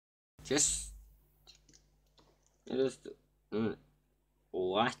Just mm,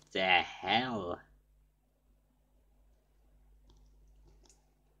 what the hell?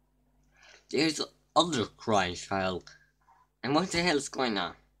 There's other crying child. And what the hell's going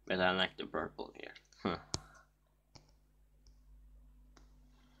on? But I like the purple here. Huh.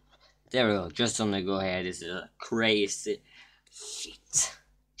 There we go. Just on the go ahead. This is a crazy shit.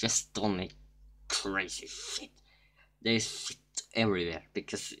 Just only crazy shit. There's shit everywhere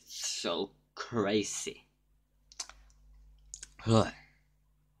because it's so crazy. And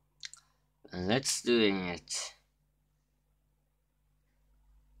let's doing it.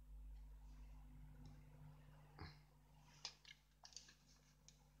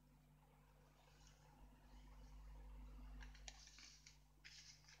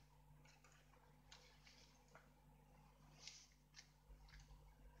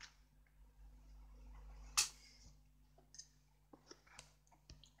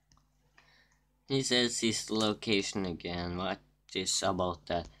 He says his location again. What is about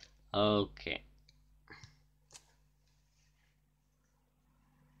that? Okay.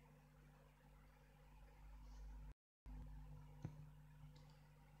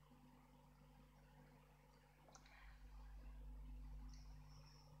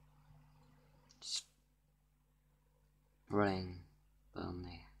 Brain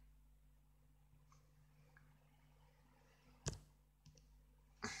bunny.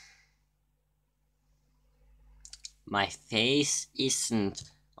 My face isn't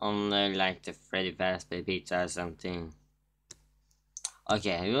on like the Freddy Fazbear pizza or something.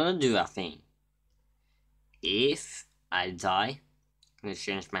 Okay, I'm gonna do a thing. If I die, I'm gonna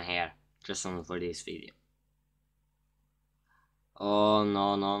change my hair just only for this video. Oh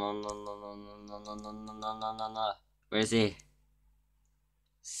no no no no no no no no no no no no no no. Where is he?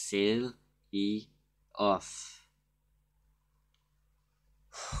 Seal he off.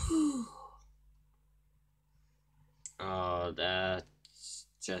 Oh, that's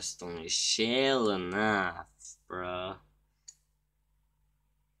just only shell enough, bro.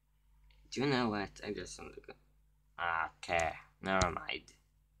 Do you know what? I just want to go. Okay, never mind.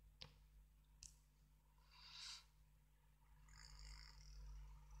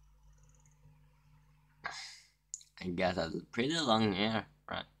 I got a pretty long hair,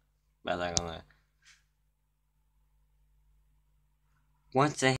 right? But I'm gonna.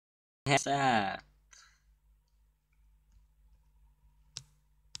 What the heck is that?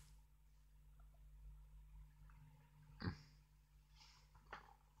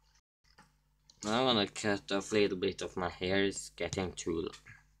 I'm gonna cut off a little bit of my hair. It's getting too long.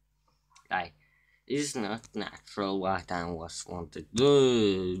 Like, it's not natural what I was wanted to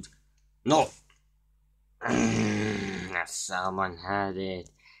do. No! Someone had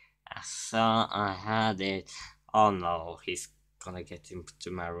it. I saw I had it. Oh no, he's gonna get into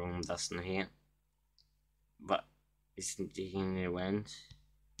my room, doesn't he? But isn't he in the event?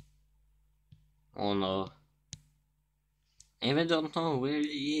 Oh no. I even don't know where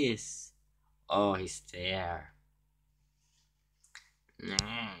he is. Oh, he's there.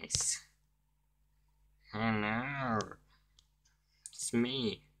 Nice. Hello. It's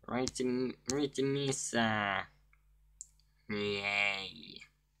me, writing Misa. Yay.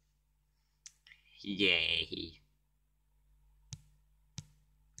 Yay.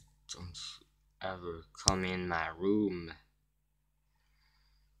 Don't ever come in my room.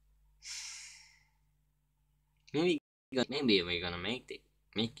 Maybe we're gonna make it.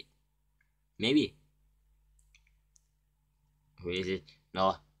 Maybe. Who is it?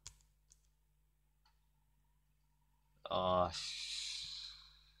 No. Oh.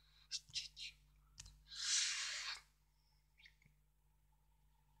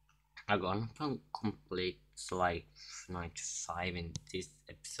 I'm gonna complete like 95 in this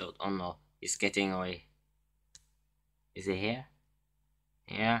episode. Oh no, he's getting away. Is he here?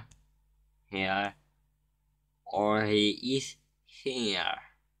 Here? Here? Or he is here?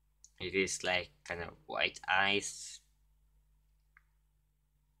 It is like kind of white eyes.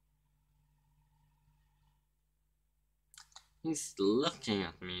 He's looking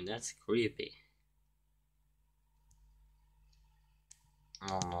at me, that's creepy.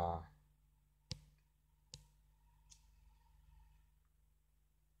 Oh no.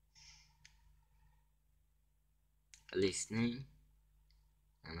 Listening.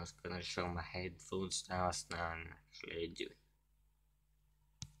 I'm not gonna show my headphones now as I'm actually doing.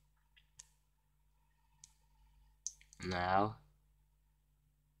 Now.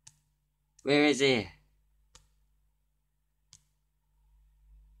 Where is he?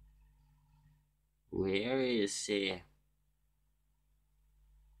 Where is he?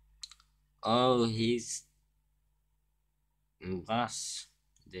 Oh, he's was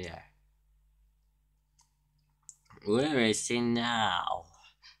there. Where is he now?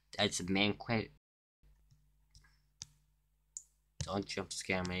 That's the main question. Don't jump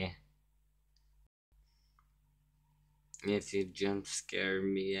scare me. If you jump scare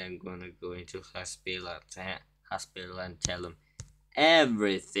me, I'm gonna go into hospital and tell him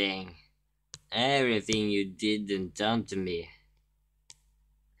everything. Everything you did and done to me.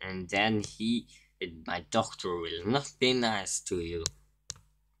 And then my doctor will not be nice to you.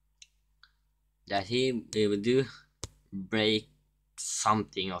 That he will do break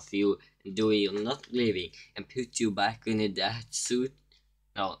something of you and do you not living and put you back in that suit.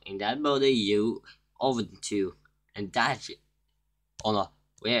 No, in that body you oven too. And that's it. Oh no,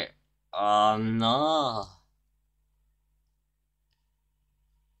 where? Oh no.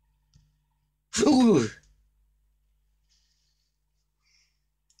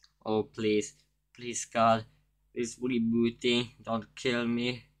 Oh please, please God, this rebooting, don't kill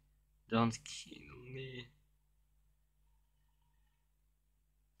me, don't kill me.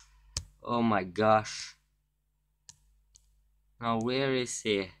 Oh my gosh. Now where is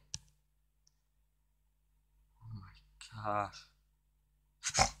he? Oh my gosh.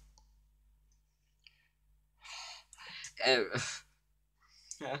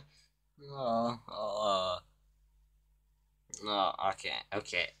 Oh, no,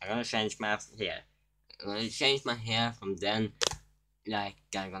 okay. I'm gonna change my hair. I'm gonna change my hair from then, like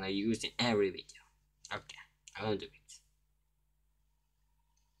I'm gonna use in every video. Okay, I'm gonna do it.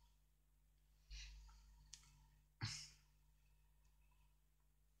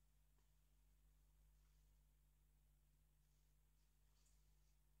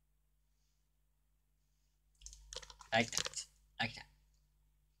 Like that. Like that.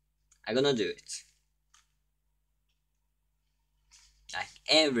 I'm gonna do it. Like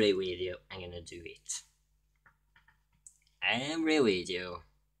every video, I'm gonna do it. Every video.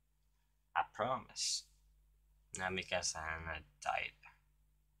 I promise. Not because I'm a type.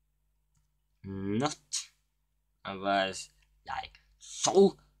 Not. I was like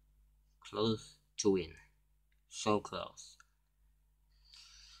so close to win. So close.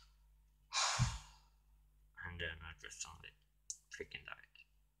 And then I just only freaking died.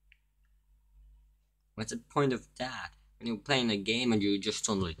 What's the point of that? When you're playing a game and you just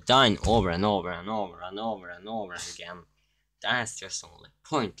only dying over and over and over and over and over again. That's just only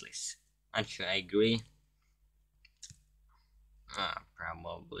pointless. Aren't you agree?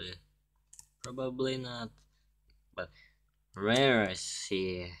 Probably. Probably not. But where is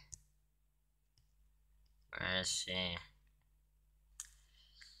he? Where is he?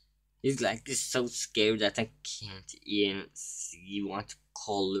 He's like this so scared that I can't even see what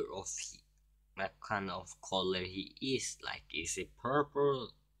color of what kind of color he is. Like, is he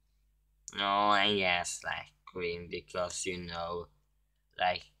purple? No, I guess like green because you know,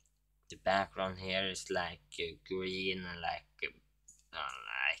 like the background here is like green and like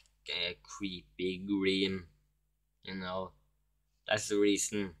a creepy green. You know, that's the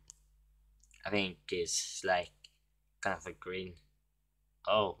reason I think it's like kind of a green.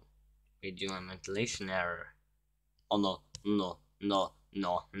 Oh, we do a ventilation error. Oh no.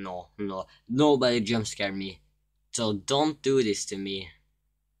 Nobody jump scare me. So don't do this to me.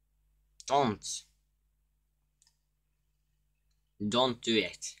 Don't. Don't do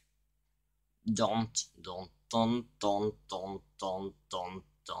it. Don't.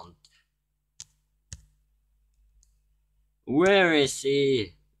 Where is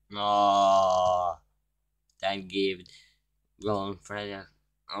he? No. That gave Ron Freddy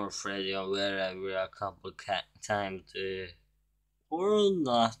or Freddy or wherever a couple times or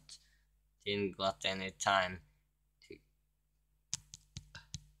not. Didn't got any time to.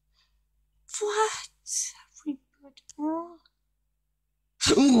 What? Everybody wrong?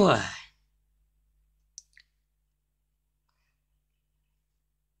 What?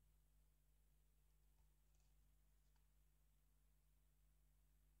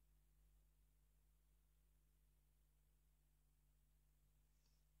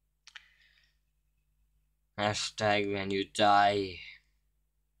 Hashtag when you die.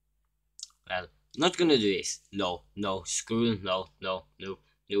 Well, not gonna do this. No, screw, nope, not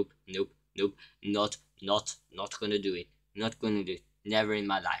gonna do it. Not gonna do it. Never in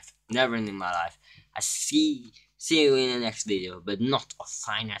my life. Never in my life. I see you in the next video, but not a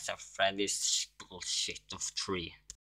Finance of Freddy's bullshit of 3.